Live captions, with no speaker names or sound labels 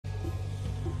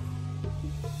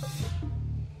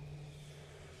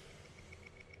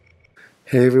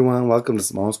Hey everyone, welcome to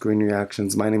Small Screen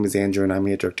Reactions. My name is Andrew and I'm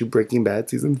here to direct to Breaking Bad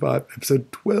Season 5, Episode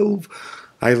 12.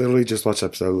 I literally just watched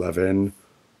Episode 11,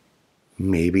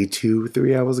 maybe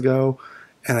 2-3 hours ago,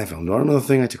 and I filmed one other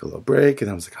thing. I took a little break and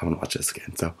I was like, I want to watch this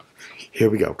again. So here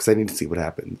we go, because I need to see what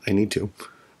happens. I need to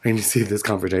see this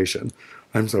confrontation.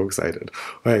 I'm so excited.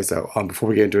 Okay, so before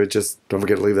we get into it, just don't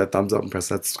forget to leave that thumbs up and press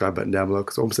that subscribe button down below,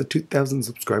 because we're almost at 2,000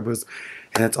 subscribers,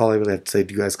 and that's all I really have to say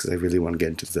to you guys, because I really want to get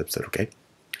into this episode, okay?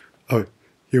 Alright,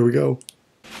 here we go.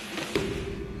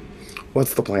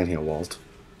 What's the plan here, Walt?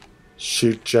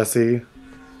 Shoot Jesse,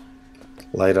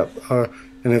 light up,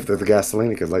 and if there's the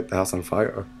gasoline, it could light the house on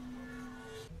fire.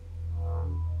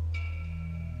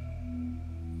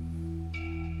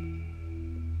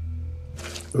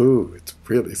 Ooh, it's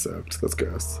really soaked. That's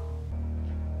gross.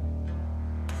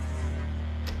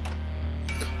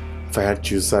 If I had to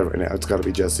choose a side right now, it's gotta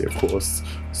be Jesse, of course.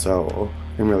 So,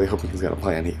 I'm really hoping he's got a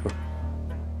plan here.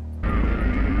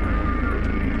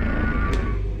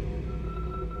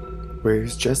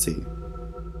 Where's Jesse?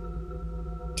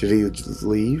 Did he just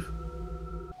leave?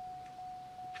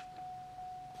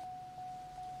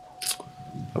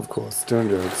 Of course, doing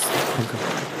drugs.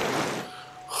 Okay.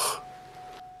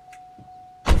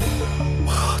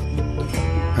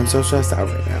 I'm so stressed out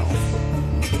right now.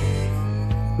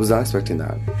 Was not expecting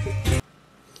that.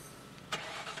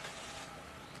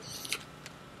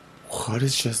 What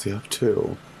is Jesse up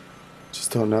to?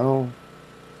 Just don't know.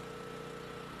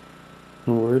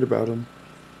 I'm worried about him.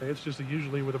 It's just that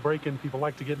usually with a break-in, people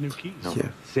like to get new keys. No, yeah.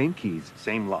 Same keys,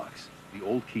 same locks. The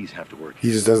old keys have to work.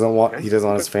 He just doesn't want. He doesn't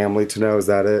want his family to know. Is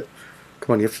that it?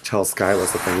 Come on, you have to tell Skylar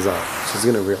something's up. She's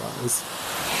gonna realize.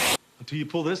 Until you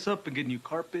pull this up and get new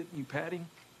carpet, new padding,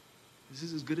 this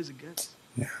is as good as it gets.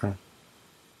 Yeah. Have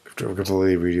to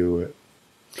completely redo it.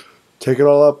 Take it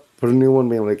all up. Put a new one.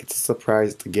 Maybe like it's a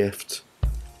surprise, the gift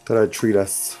that I'd treat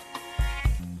us.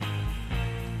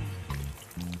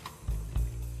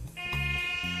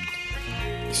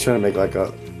 He's trying to make like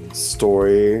a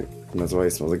story, and that's why he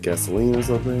smells like gasoline or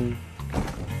something.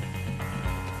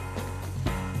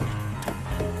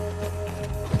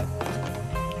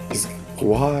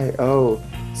 Why? Oh,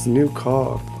 it's a new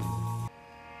car.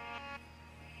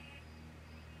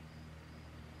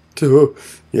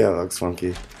 Yeah, that looks funky.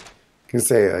 You can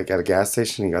say like at a gas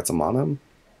station he got some on him.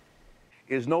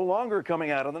 Is no longer coming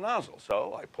out of the nozzle.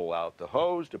 So I pull out the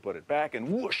hose to put it back, and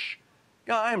whoosh!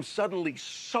 Yeah, I am suddenly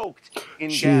soaked in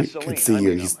gasoline. Could see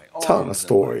you. He's telling a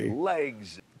story.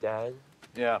 Legs. Dad?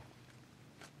 Yeah.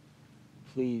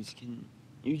 Please, can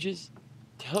you just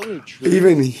tell the truth?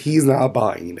 Even he's not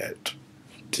buying it.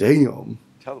 Damn.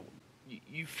 Tell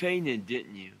You fainted,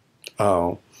 didn't you?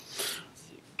 Oh.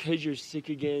 Because you're sick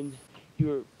again. You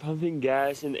were pumping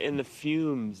gas and the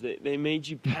fumes, they made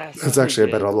you pass out. That's actually a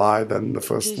again. better lie than the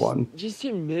first one. Just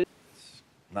admit. it's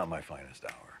not my finest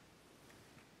hour.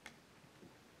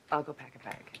 I'll go pack a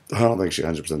bag. I don't think she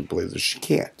 100% believes it. She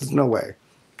can't. There's no way.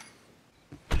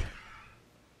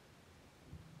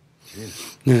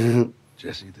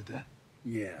 Jesse did that?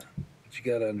 Yeah, but you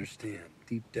gotta understand,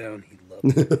 deep down he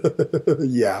loved it.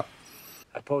 Yeah.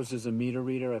 I posed as a meter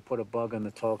reader. I put a bug on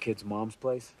the tall kid's mom's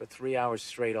place. For 3 hours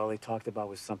straight, all they talked about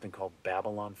was something called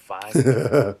Babylon 5.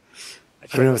 I've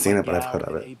never seen it, but I've heard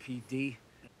of it. APD.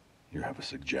 You have a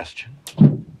suggestion?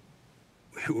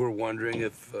 We were wondering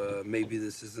if maybe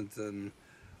this isn't an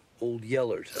Old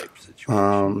Yeller type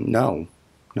situation. No.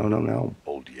 No.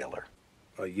 Old Yeller.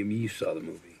 You mean you saw the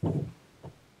movie?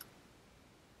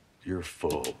 You're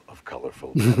full of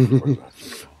colorful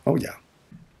metaphors. Oh, yeah.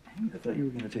 I thought you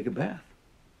were going to take a bath.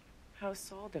 How's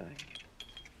Saul doing?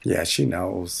 Yeah, she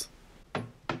knows.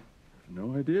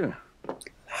 No idea.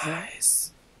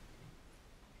 Nice.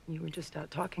 You were just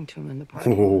out talking to him in the park.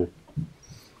 Oh.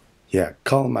 Yeah,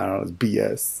 call him out on his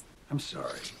BS. I'm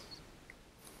sorry.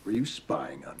 Were you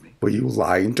spying on me? Were you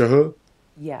lying to her?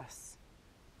 Yes.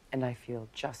 And I feel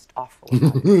just awful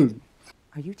about it.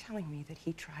 Are you telling me that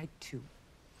he tried to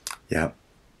Yeah,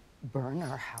 burn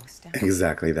our house down?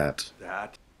 exactly that.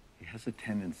 That he has a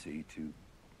tendency to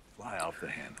fly off the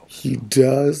handle. He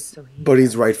does, So but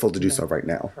he's rightful to do so right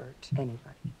now. Hurt anybody.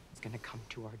 He's gonna come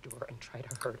to our door and try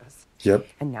to hurt us. Yep.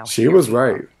 And now She here was we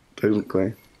are. right,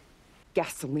 technically.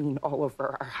 Gasoline all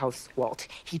over our house, Walt.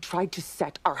 He tried to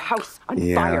set our house on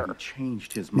Yeah. fire. He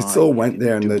changed his He mind. still went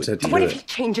there and didn't they do it. said to What do if he it.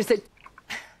 changes it?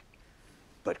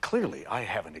 But clearly, I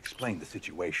haven't explained the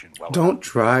situation well Don't enough.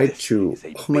 try This to. is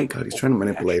a Oh my big God, he's trying to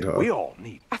manipulate her. overreaction. We all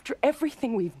need. After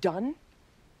everything we've done,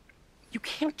 you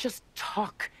can't just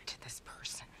talk to this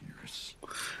person.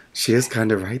 She is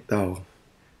kind of right, though.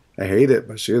 I hate it,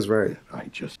 but she is right.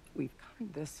 We've come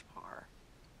this far.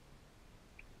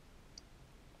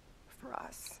 For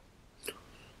us.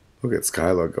 Look at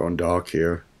Skylar going dark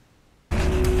here.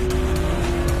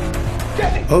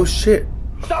 Oh shit!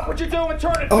 Stop what you're doing,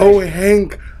 turn it! Oh,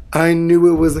 Hank! I knew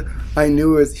it was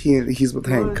he's with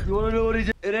Hank. You wanna know what he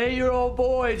did? It ain't your old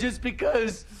boy just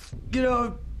because, you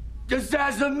know, just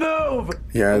has a move.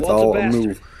 Yeah, it's Walt's all a bastard.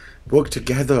 move. Work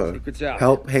together. Secret's out.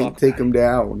 Help Hank Talk take about him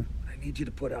down. I need you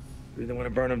to put up. You really want to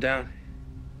burn him down?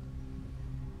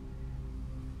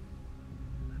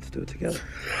 Let's do it together.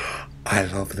 I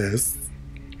love this.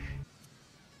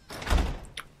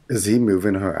 Is he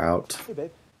moving her out? Hey,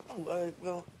 babe.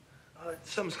 Oh,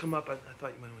 something's come up. I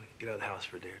thought you might want to get out of the house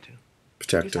for a day or two. You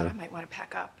Protect thought I her. might want to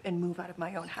pack up and move out of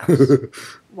my own house.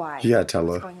 Why? Yeah, tell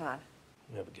What's her. going on?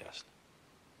 We have a guest.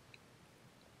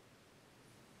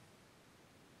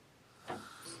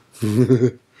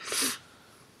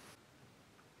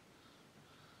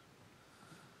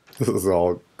 This has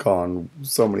all gone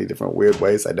so many different weird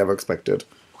ways I never expected.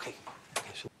 Okay,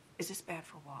 so Is this bad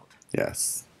for Walt?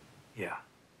 Yes. yeah,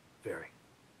 very.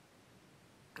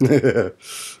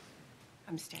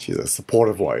 I'm staying. She's a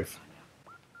supportive wife.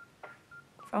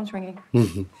 Phone's ringing.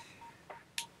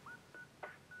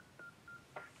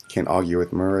 Can't argue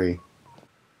with Murray.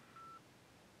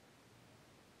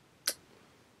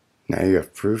 Now you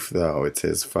have proof, though. It's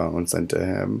his phone sent to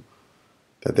him.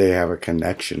 That they have a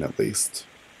connection, at least.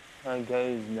 How it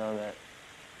goes now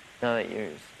that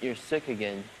you're sick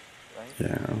again, right?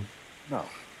 Yeah. No.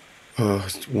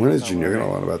 When is Junior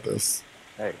gonna learn about this?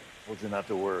 Hey, what's not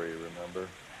to worry, remember?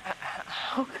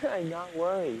 How could I not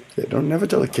worry? Yeah, don't never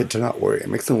tell a kid to not worry. It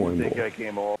makes them worry Think more. I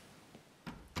came all...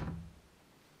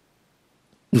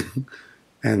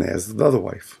 And there's the other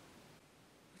wife.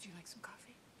 Would you like some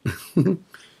coffee?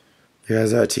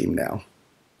 Here's our team now.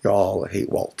 Y'all hate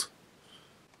Walt.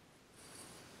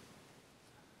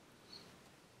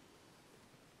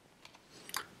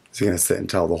 Is he gonna sit and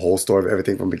tell the whole story of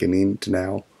everything from beginning to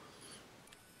now?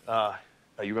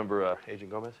 You remember Agent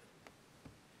Gomez?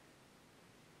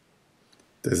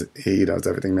 He knows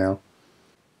everything now.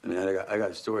 I mean, I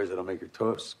got stories that'll make your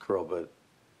toes curl, but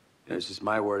you know, it's just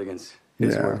my word against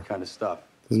his Yeah. word kind of stuff.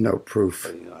 There's no proof,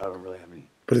 But you know, I don't really have any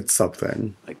but it's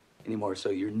something. like anymore. So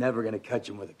you're never gonna catch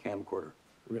him with a camcorder.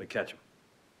 We're gonna catch him.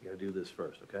 You gotta do this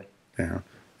first, okay? Yeah,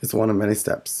 it's one of many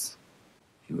steps.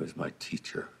 He was my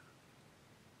teacher.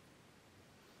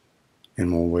 In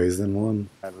more ways than one.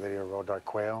 That video, Road Dark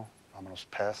Quail, Ominous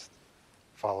Pest.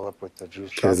 Follow up with the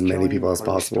juice. Get as many people as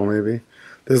possible, maybe.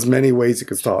 There's many ways you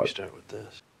could We start. start with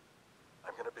this.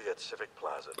 I'm gonna be at Civic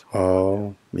Plaza tomorrow.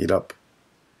 Oh, meet up.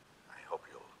 I hope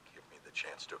you'll give me the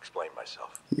chance to explain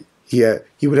myself. Yeah,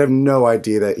 he would have no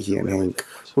idea that he and Hank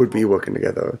would be working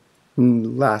together.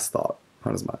 Last thought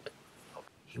on his mind.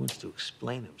 He wants to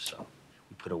explain himself.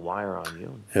 We put a wire on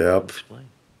you and Yep. explain.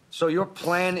 So your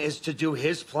plan is to do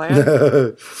his plan?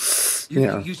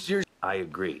 Yeah, You serious? I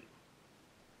agree.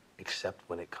 Except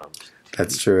when it comes to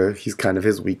that's true. He's kind of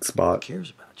his weak who spot.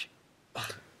 cares about you.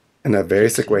 In a very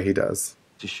sick way, he does.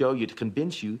 To show you, to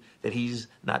convince you that he's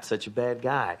not such a bad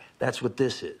guy. That's what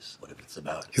this is. What if it's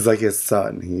about He's like his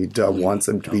son. He wants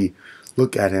him to be,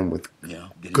 look at him with you know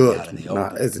getting out in good, the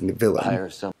not open? as a villain. Hire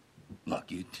some. Look,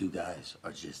 you two guys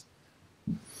are just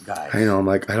guys. I know, I'm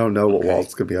like, I don't know what Okay.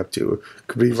 Walt's could be up to.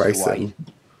 Could be Mr. racing. White,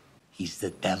 he's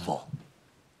the devil.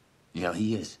 You know,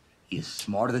 he is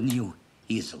smarter than you.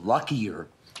 He is luckier.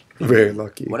 Very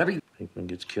lucky. Whatever you Pinkman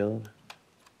gets killed.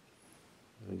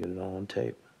 We get it all on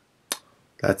tape.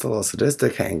 That's a little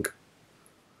sadistic, Hank.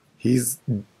 He's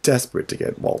desperate to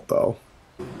get Walt, though.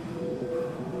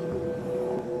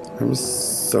 I'm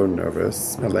so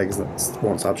nervous. My legs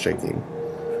won't stop shaking.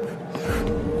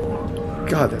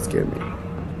 God, that scared me.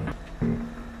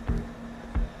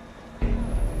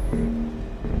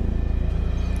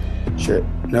 Shit.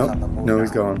 No,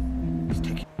 he's gone.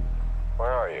 Where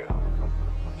are you?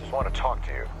 Just want to talk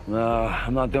to you. No,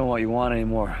 I'm not doing what you want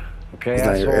anymore. Okay, He's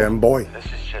not your asshole? errand boy. This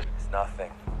is just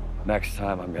nothing. Next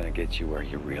time I'm gonna get you where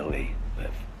you really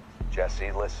live.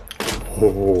 Jesse, listen.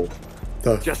 Oh,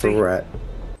 the Jesse. threat.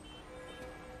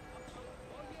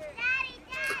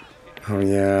 Oh,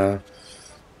 yeah.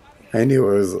 I knew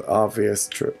it was an obvious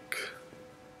trick.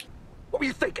 What were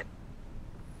you thinking?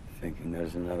 Thinking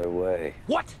there's another way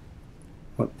What?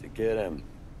 to get him.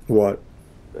 What?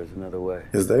 There's another way.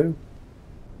 Is there?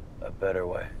 A better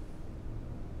way.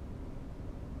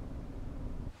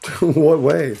 What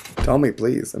way? Tell me,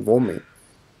 please. Inform me.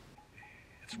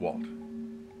 It's Walt.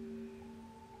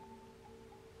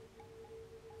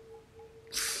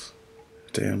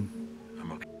 Damn.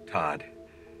 I'm okay. Todd,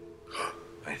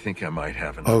 I think I might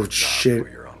have an Oh, shit.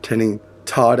 Tending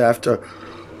Todd after.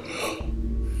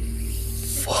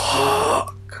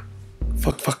 Fuck.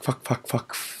 Fuck.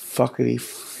 Fuckity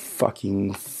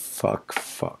fucking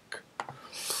fuck.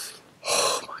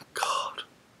 Oh my god.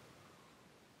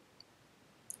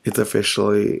 It's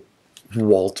officially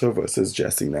Walter versus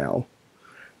Jesse now.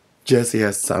 Jesse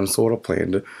has some sort of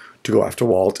plan to go after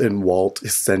Walt, and Walt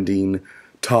is sending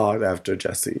Todd after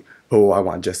Jesse. Oh, I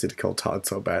want Jesse to kill Todd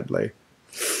so badly.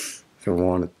 I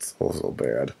want it so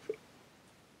bad.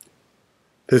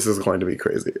 This is going to be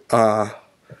crazy. Wow,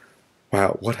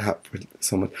 what happened?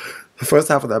 The first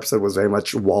half of the episode was very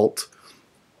much Walt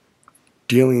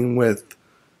dealing with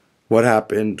what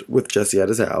happened with Jesse at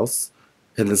his house,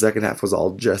 and the second half was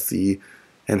all Jesse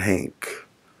and Hank.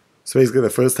 So basically the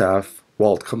first half,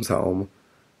 Walt comes home,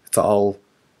 it's all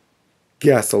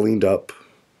gasolined up,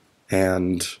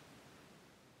 and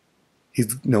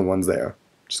no one's there.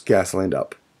 Just gasolined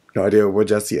up. No idea where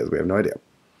Jesse is, we have no idea.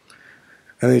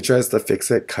 And then he tries to fix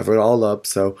it, cover it all up,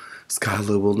 so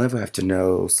Skylar will never have to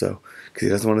know, because he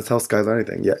doesn't want to tell Skylar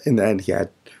anything. Yeah, in the end,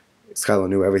 Skylar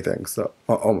knew everything, so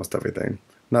almost everything.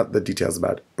 Not the details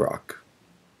about Brock.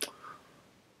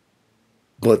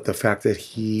 But the fact that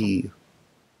he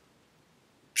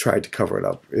tried to cover it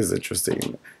up is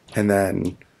interesting. And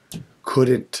then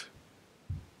couldn't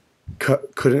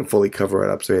fully cover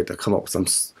it up, so he had to come up with some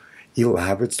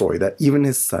elaborate story that even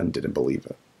his son didn't believe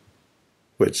it.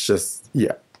 Which just,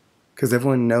 yeah. Because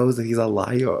everyone knows that he's a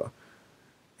liar.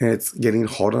 And it's getting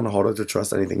harder and harder to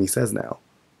trust anything he says now.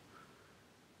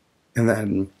 And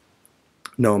then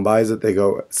no one buys it. They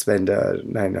go spend a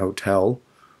night in a hotel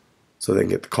so they can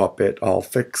get the carpet all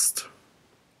fixed.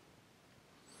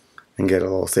 And get a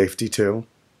little safety too.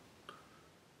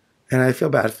 And I feel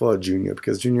bad for Junior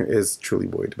because Junior is truly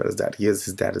worried about his dad. His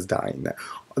dad is dying.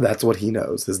 That's what he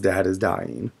knows. His dad is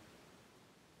dying.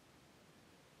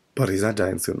 But he's not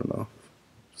dying soon enough.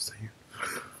 Just saying.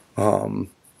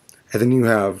 And then you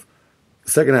have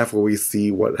the second half where we see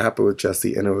what happened with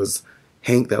Jesse, and it was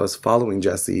Hank that was following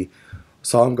Jesse,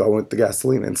 saw him go with the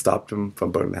gasoline and stopped him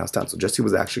from burning the house down. So Jesse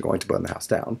was actually going to burn the house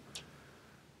down.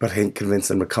 But Hank convinced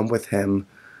him to come with him.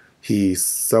 He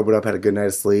sobered up, had a good night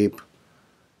of sleep,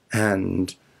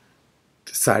 and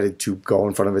decided to go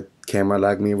in front of a camera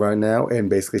like me right now and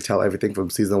basically tell everything from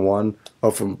season 1,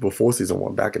 or from before season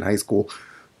 1, back in high school,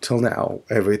 till now.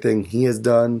 Everything he has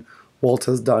done, Walt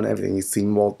has done, everything he's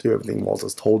seen Walt do, everything Walt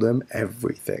has told him,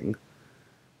 everything.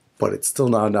 But it's still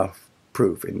not enough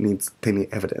proof. It needs plenty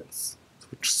of evidence,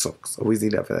 which sucks. Always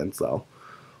need evidence, though.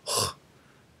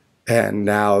 And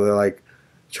now they're like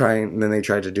and then they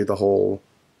tried to do the whole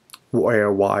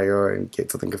wire and get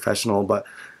something confessional, but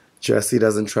Jesse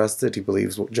doesn't trust it. He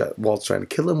believes Walt's trying to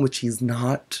kill him, which he's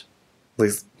not. At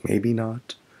least, maybe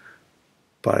not.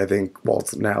 But I think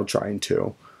Walt's now trying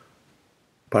to.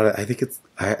 But I think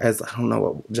I don't know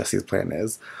what Jesse's plan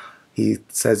is. He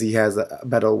says he has a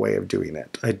better way of doing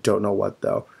it. I don't know what,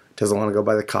 though. Doesn't want to go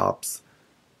by the cops.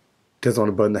 Doesn't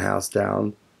want to burn the house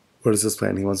down. What is his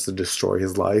plan? He wants to destroy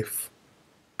his life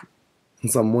in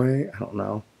some way? I don't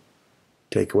know.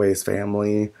 Take away his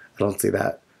family. I don't see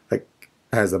that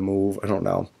as a move. I don't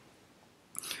know.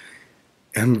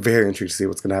 I'm very intrigued to see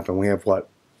what's going to happen. We have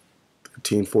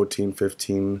 13, 14,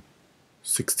 15,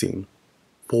 16.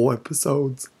 4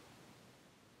 episodes.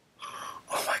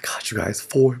 Oh my god, you guys.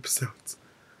 4 episodes.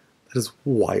 That is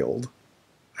wild.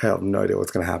 I have no idea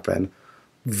what's going to happen.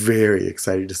 Very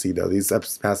excited to see, though. These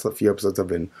past few episodes have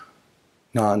been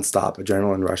non-stop,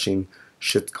 adrenaline rushing,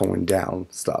 shit's going down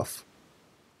stuff.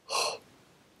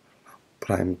 But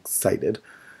I'm excited.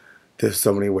 There's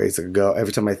so many ways it could go.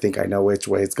 Every time I think I know which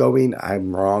way it's going,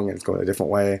 I'm wrong and it's going a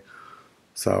different way.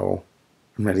 So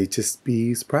I'm ready to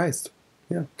be surprised.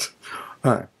 Yeah.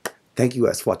 Alright. Thank you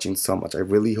guys for watching so much. I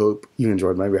really hope you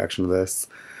enjoyed my reaction to this.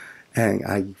 And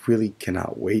I really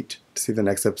cannot wait to see the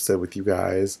next episode with you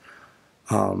guys.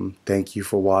 Thank you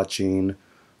for watching.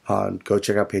 Go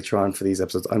check out Patreon for these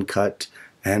episodes uncut.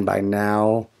 And by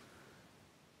now,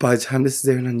 by the time this is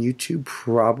airing on YouTube,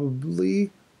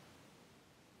 probably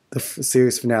the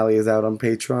series finale is out on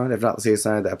Patreon. If not the series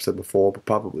finale, the episode before, but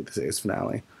probably the series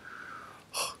finale.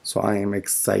 So I am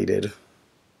excited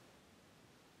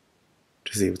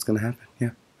to see what's going to happen.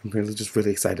 Yeah, I'm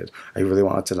really excited. I really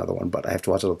want to watch another one, but I have to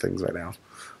watch other things right now.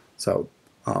 So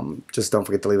just don't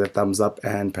forget to leave that thumbs up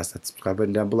and press that subscribe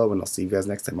button down below, and I'll see you guys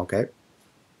next time, okay?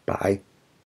 Bye.